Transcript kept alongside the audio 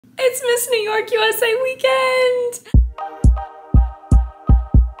It's Miss New York USA weekend!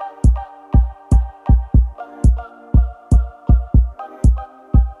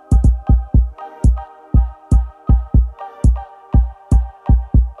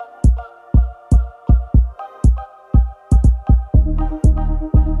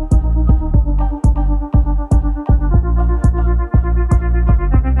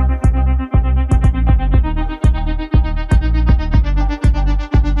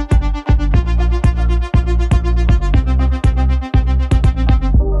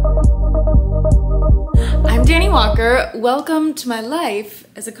 Welcome to my life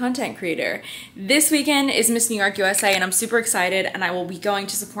as a content creator. This weekend is Miss New York USA and I'm super excited, and I will be going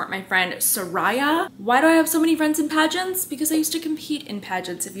to support my friend Suriah. Why do I have so many friends in pageants? Because I used to compete in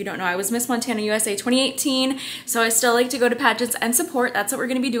pageants. If you don't know, I was Miss Montana USA 2018, so I still like to go to pageants and support. That's what we're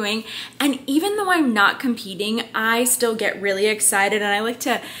gonna be doing. And even though I'm not competing, I still get really excited and I like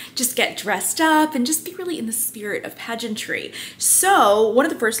to just get dressed up and just be really in the spirit of pageantry. So one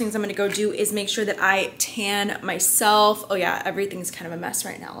of the first things I'm gonna go do is make sure that I tan myself. Oh yeah, everything's kind of a mess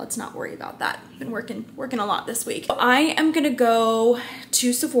right now. Let's not worry about that. I've been working a lot this week. I am gonna go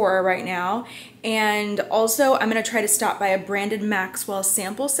to Sephora right now, and also I'm gonna try to stop by a Brandon Maxwell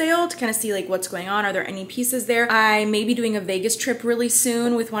sample sale to kind of see like what's going on. Are there any pieces there? I may be doing a Vegas trip really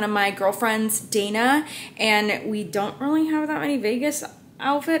soon with one of my girlfriends, Dana, and we don't really have that many Vegas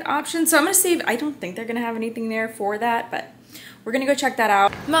outfit options. So I'm gonna save, I don't think they're gonna have anything there for that, but we're gonna go check that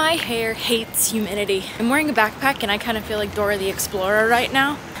out. My hair hates humidity. I'm wearing a backpack and I kind of feel like Dora the Explorer right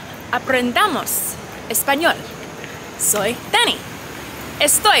now. Aprendamos español. Soy Dani.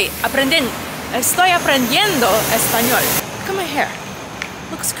 Estoy aprendiendo español. Look at my hair.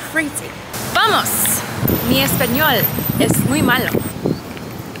 Looks crazy. Vamos. Mi español es muy malo.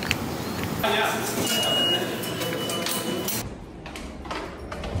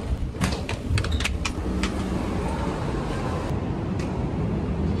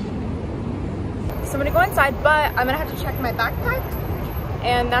 So I'm gonna go inside, but I'm gonna have to check my backpack,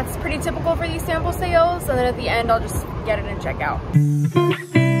 and that's pretty typical for these sample sales, and then at the end I'll just get it and check out.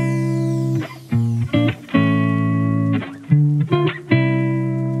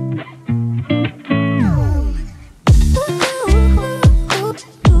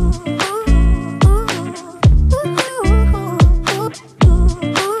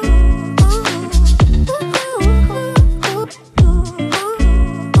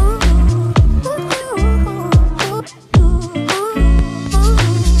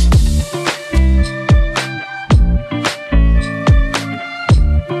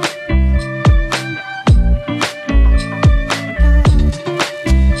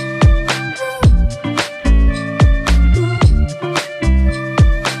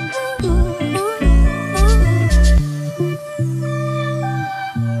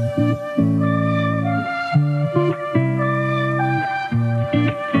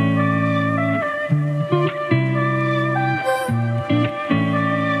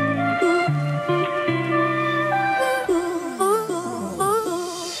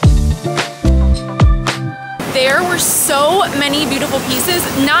 There were so many beautiful pieces,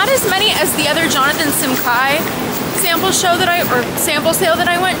 not as many as the other Jonathan Simkai sample sale that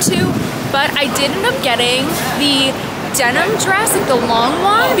I went to, but I did end up getting the denim dress, like the long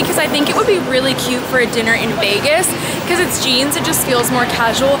one, because I think it would be really cute for a dinner in Vegas. Because it's jeans, it just feels more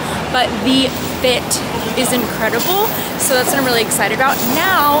casual, but the fit is incredible, so that's what I'm really excited about.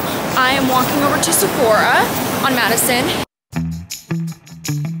 Now I am walking over to Sephora on Madison.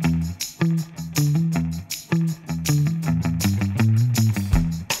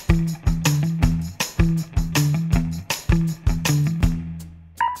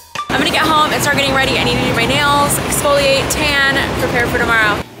 And start getting ready. I need to do my nails, exfoliate, tan, prepare for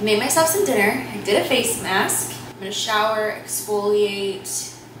tomorrow. I made myself some dinner. I did a face mask. I'm gonna shower, exfoliate,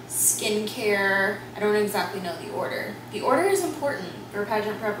 skincare. I don't exactly know the order. The order is important for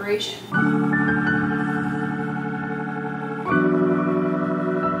pageant preparation.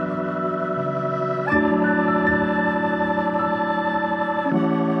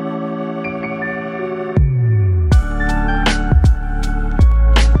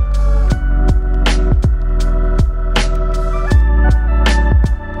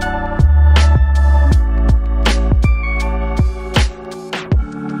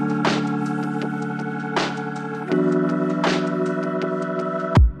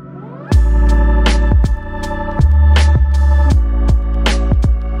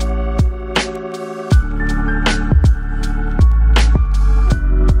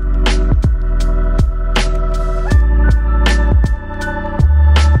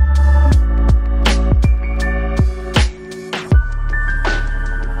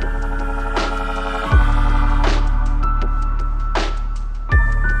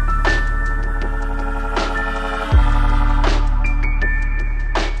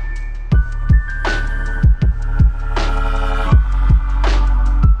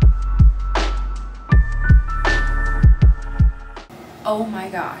 Oh my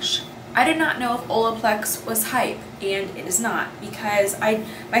gosh. I did not know if Olaplex was hype, and it is not, because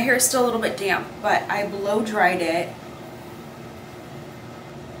my hair is still a little bit damp, but I blow dried it.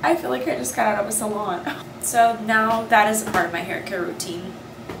 I feel like I just got out of a salon. So now that is a part of my hair care routine.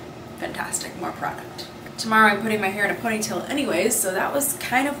 Fantastic, more product. Tomorrow I'm putting my hair in a ponytail anyways, so that was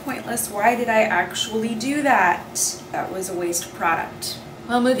kind of pointless. Why did I actually do that? That was a waste of product.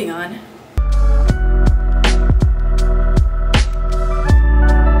 Well, moving on.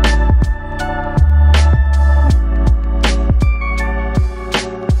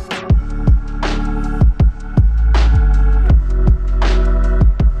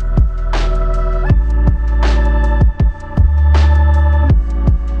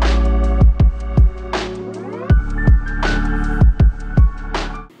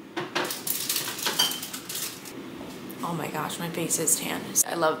 Oh my gosh, my face is tan.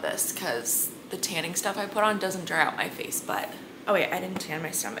 I love this because the tanning stuff I put on doesn't dry out my face, but... Oh wait, I didn't tan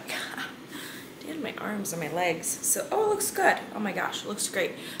my stomach. Tan my arms and my legs. So, oh, it looks good. Oh my gosh, it looks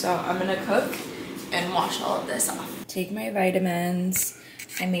great. So I'm gonna cook and wash all of this off. Take my vitamins.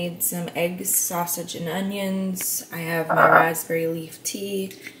 I made some eggs, sausage, and onions. I have my raspberry leaf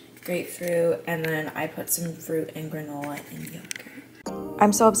tea, grapefruit, and then I put some fruit and granola and yogurt.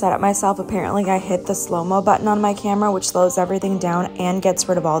 I'm so upset at myself. Apparently I hit the slow-mo button on my camera, which slows everything down and gets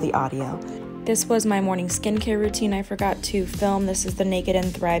rid of all the audio. This was my morning skincare routine I forgot to film. This is the Naked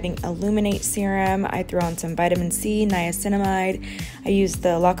and Thriving Illuminate Serum. I threw on some vitamin C, niacinamide. I used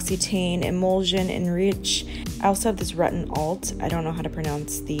the L'Occitane Emulsion Enrich. I also have this Retin Alt. I don't know how to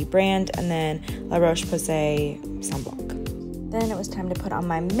pronounce the brand. And then La Roche-Posay Sunblock. Then it was time to put on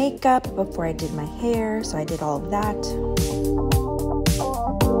my makeup before I did my hair, so I did all of that.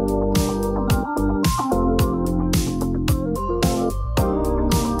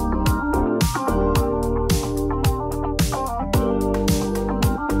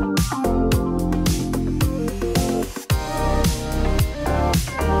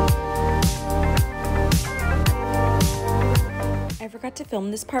 To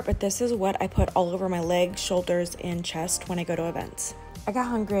film this part, but this is what I put all over my legs, shoulders, and chest when I go to events. I got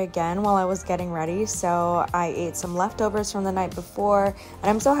hungry again while I was getting ready, so I ate some leftovers from the night before, and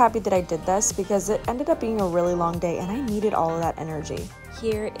I'm so happy that I did this because it ended up being a really long day and I needed all of that energy.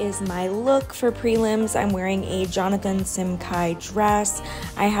 Here is my look for prelims. I'm wearing a Jonathan Simkai dress.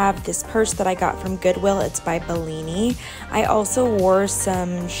 I have this purse that I got from Goodwill. It's by Bellini. I also wore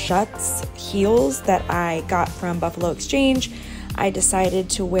some Schutz heels that I got from Buffalo Exchange. I decided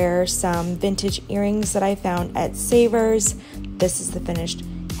to wear some vintage earrings that I found at Savers. This is the finished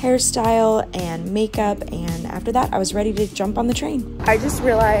hairstyle and makeup, and after that I was ready to jump on the train. I just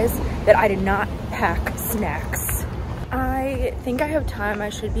realized that I did not pack snacks. I think I have time. I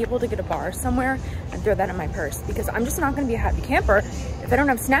should be able to get a bar somewhere and throw that in my purse because I'm just not going to be a happy camper if I don't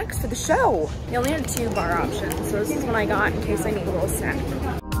have snacks for the show. They only had 2 bar options, so this is what I got in case I need a little snack.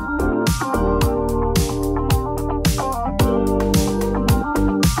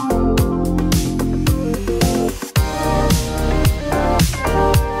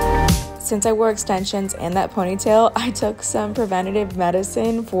 Since I wore extensions and that ponytail, I took some preventative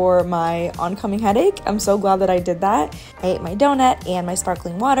medicine for my oncoming headache. I'm so glad that I did that. I ate my donut and my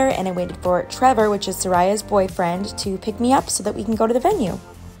sparkling water, and I waited for Trevor, which is Suriah's boyfriend, to pick me up so that we can go to the venue.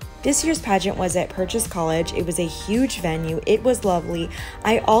 This year's pageant was at Purchase College. It was a huge venue. It was lovely.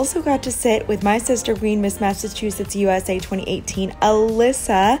 I also got to sit with my sister queen, Miss Massachusetts USA 2018,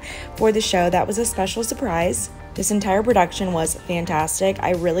 Alyssa, for the show. That was a special surprise. This entire production was fantastic.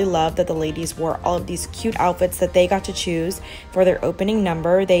 I really love that the ladies wore all of these cute outfits that they got to choose for their opening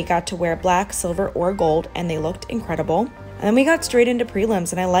number. They got to wear black, silver, or gold, and they looked incredible. And then we got straight into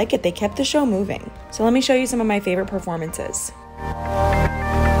prelims, and I like it. They kept the show moving. So let me show you some of my favorite performances.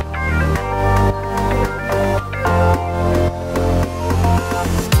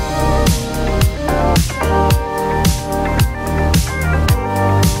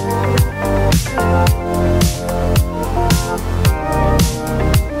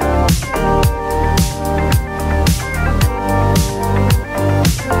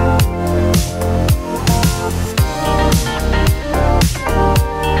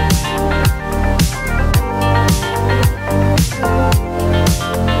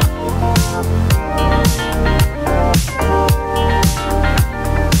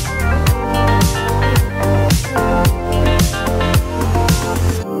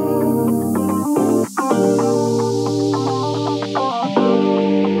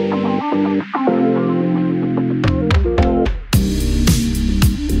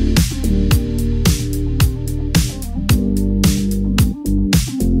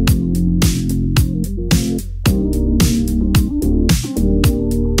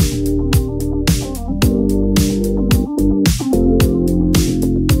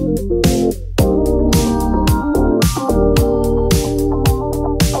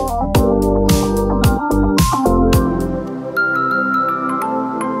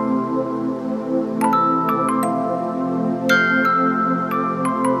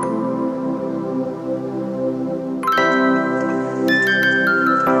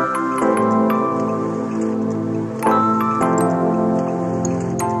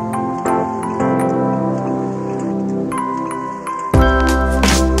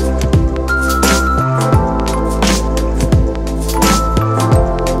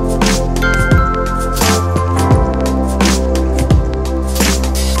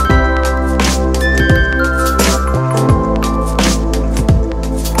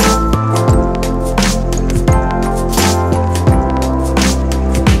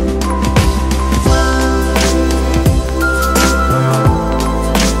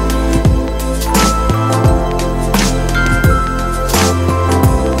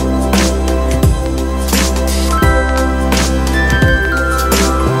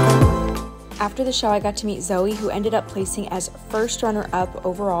 After the show, I got to meet Zoe, who ended up placing as first runner-up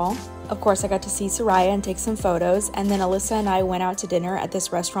overall. Of course, I got to see Suriah and take some photos, and then Alyssa and I went out to dinner at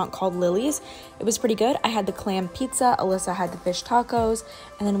this restaurant called Lily's. It was pretty good. I had the clam pizza, Alyssa had the fish tacos,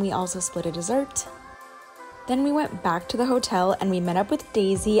 and then we also split a dessert. Then we went back to the hotel and we met up with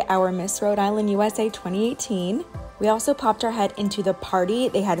Daisy, our Miss Rhode Island USA 2018. We also popped our head into the party.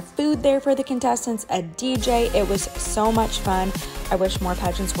 They had food there for the contestants, a DJ. It was so much fun. I wish more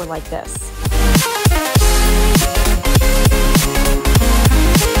pageants were like this.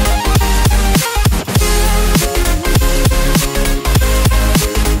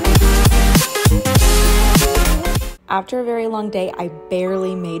 After a very long day, I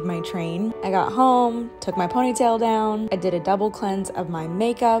barely made my train. I got home, took my ponytail down, I did a double cleanse of my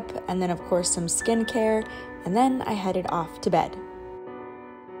makeup, and then of course some skincare, and then I headed off to bed.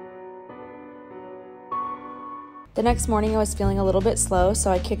 The next morning I was feeling a little bit slow,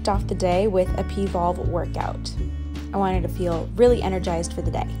 so I kicked off the day with a P-Volve workout. I wanted to feel really energized for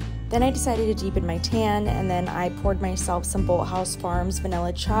the day. Then I decided to deepen my tan, and then I poured myself some Bolthouse Farms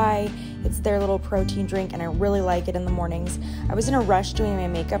vanilla chai. It's their little protein drink, and I really like it in the mornings. I was in a rush doing my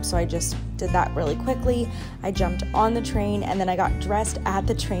makeup, so I just did that really quickly. I jumped on the train, and then I got dressed at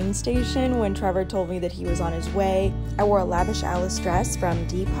the train station when Trevor told me that he was on his way. I wore a Lavish Alice dress from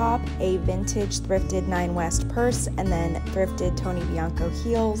Depop, a vintage thrifted 9 West purse, and then thrifted Tony Bianco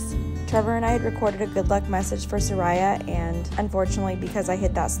heels. Trevor and I had recorded a good luck message for Suriah, and unfortunately, because I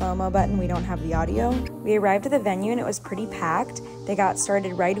hit that slow-mo button, we don't have the audio. We arrived at the venue and it was pretty packed. They got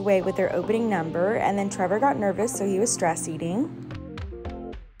started right away with their opening number, and then Trevor got nervous, so he was stress eating.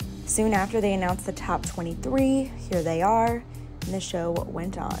 Soon after, they announced the top 23. Here they are, and the show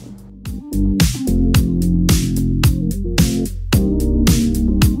went on.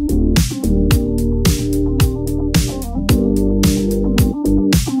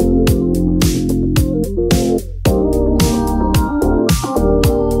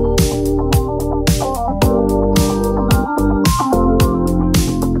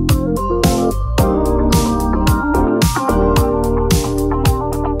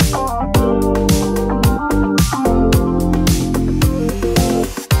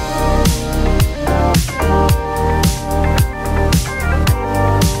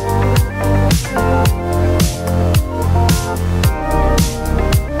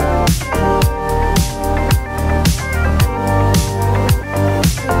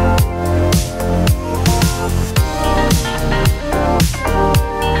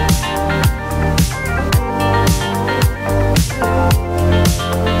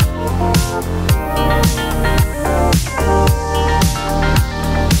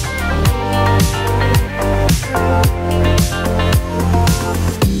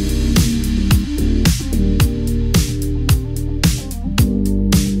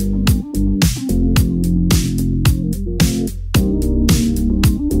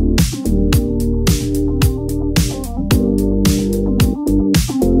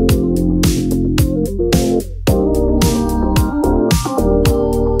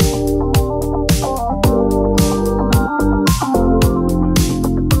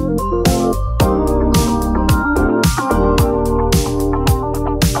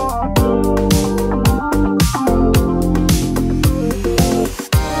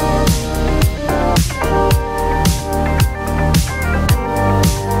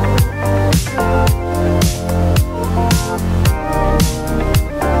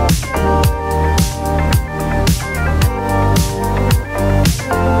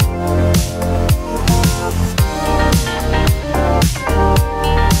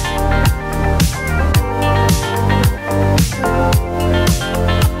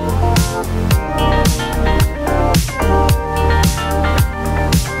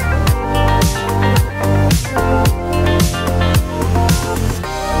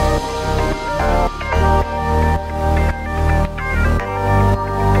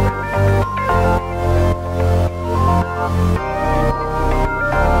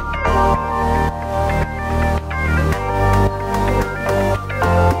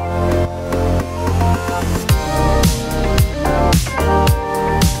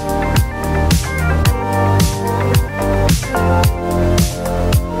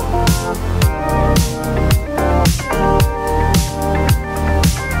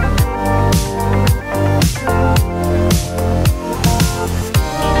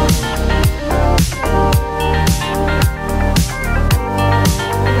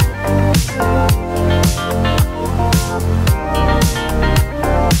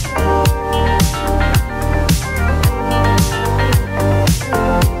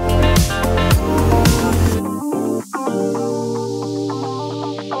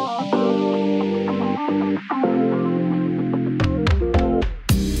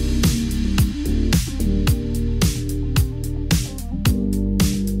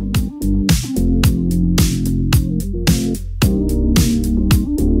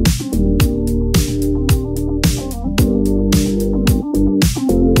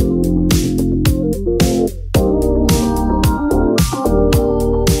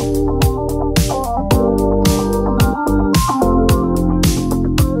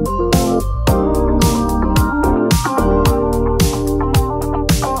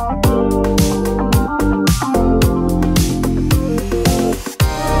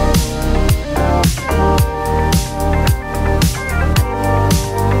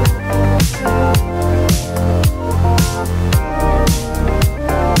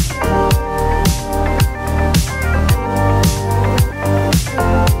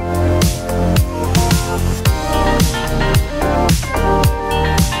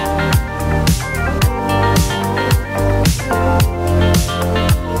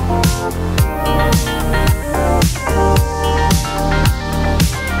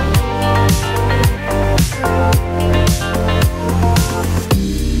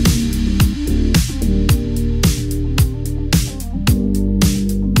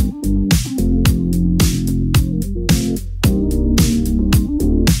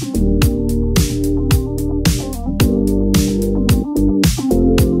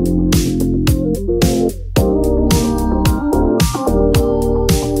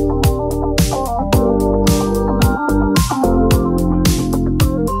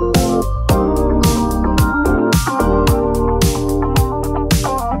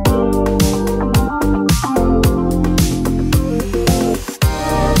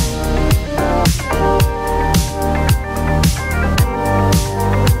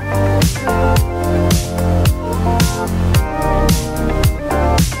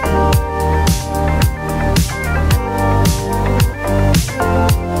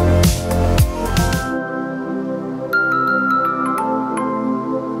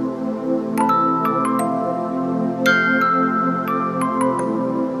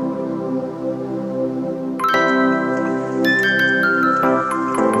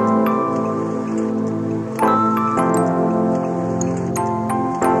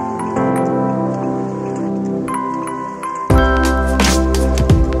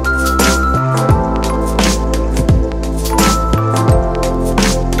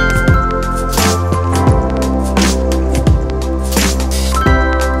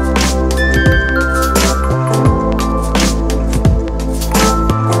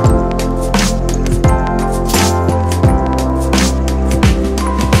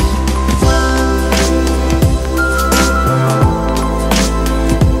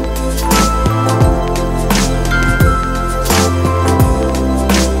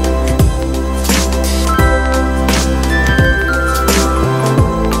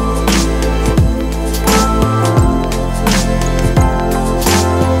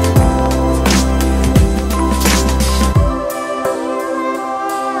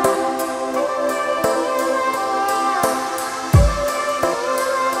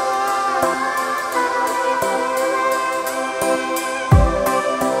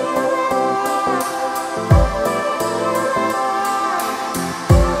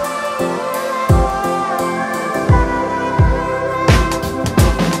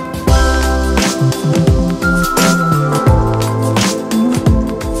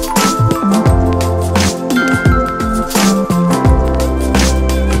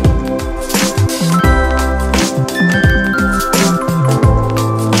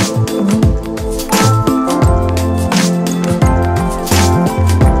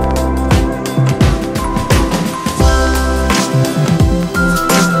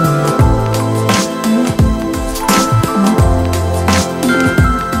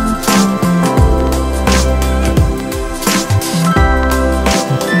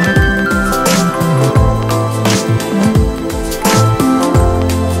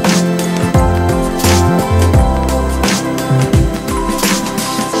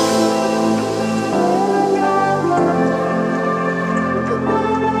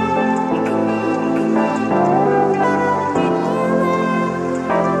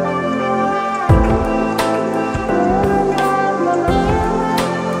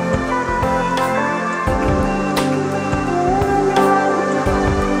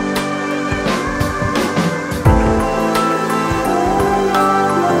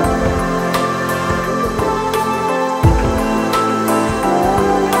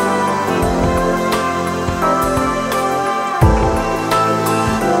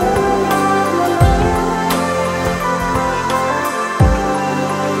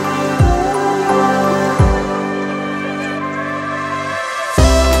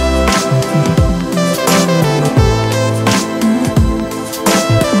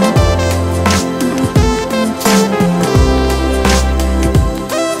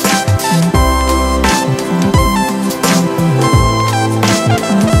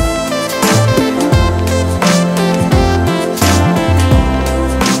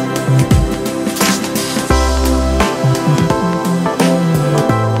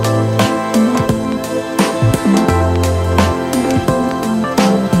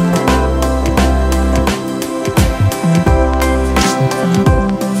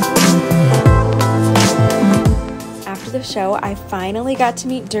 I finally got to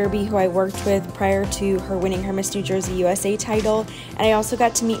meet Derby, who I worked with prior to her winning her Miss New Jersey USA title, and I also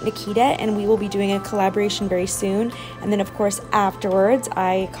got to meet Nikita, and we will be doing a collaboration very soon. And then of course afterwards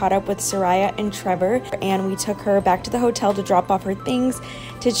I caught up with Suriah and Trevor, and we took her back to the hotel to drop off her things,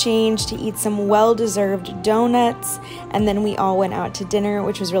 to change, to eat some well-deserved donuts, and then we all went out to dinner,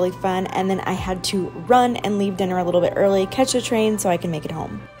 which was really fun. And then I had to run and leave dinner a little bit early, catch a train so I can make it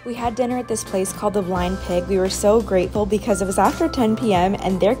home. We had dinner at this place called The Blind Pig. We were so grateful because it was after 10 p.m.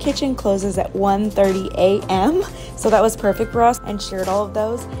 and their kitchen closes at 1:30 a.m. So that was perfect for us, and shared all of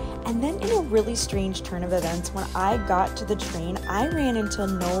those. And then in a really strange turn of events, when I got to the train, I ran into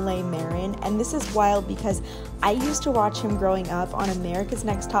Nole Marin, and this is wild because I used to watch him growing up on America's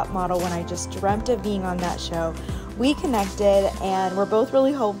Next Top Model when I just dreamt of being on that show. We connected, and we're both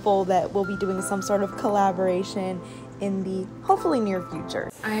really hopeful that we'll be doing some sort of collaboration in the hopefully near future.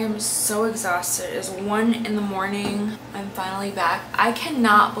 I am so exhausted. It's 1 in the morning. I'm finally back. I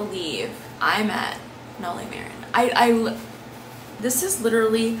cannot believe I met Nole Marin. This is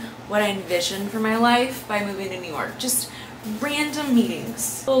literally what I envisioned for my life by moving to New York. Just random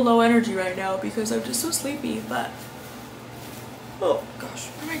meetings. A little low energy right now because I'm just so sleepy, but oh gosh,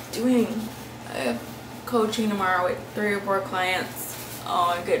 what am I doing? I have coaching tomorrow with 3 or 4 clients.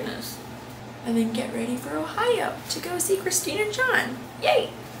 Oh my goodness. And then get ready for Ohio to go see Christine and John. Yay!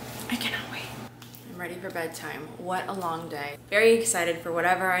 I cannot wait. I'm ready for bedtime. What a long day. Very excited for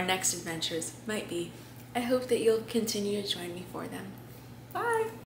whatever our next adventures might be. I hope that you'll continue to join me for them. Bye!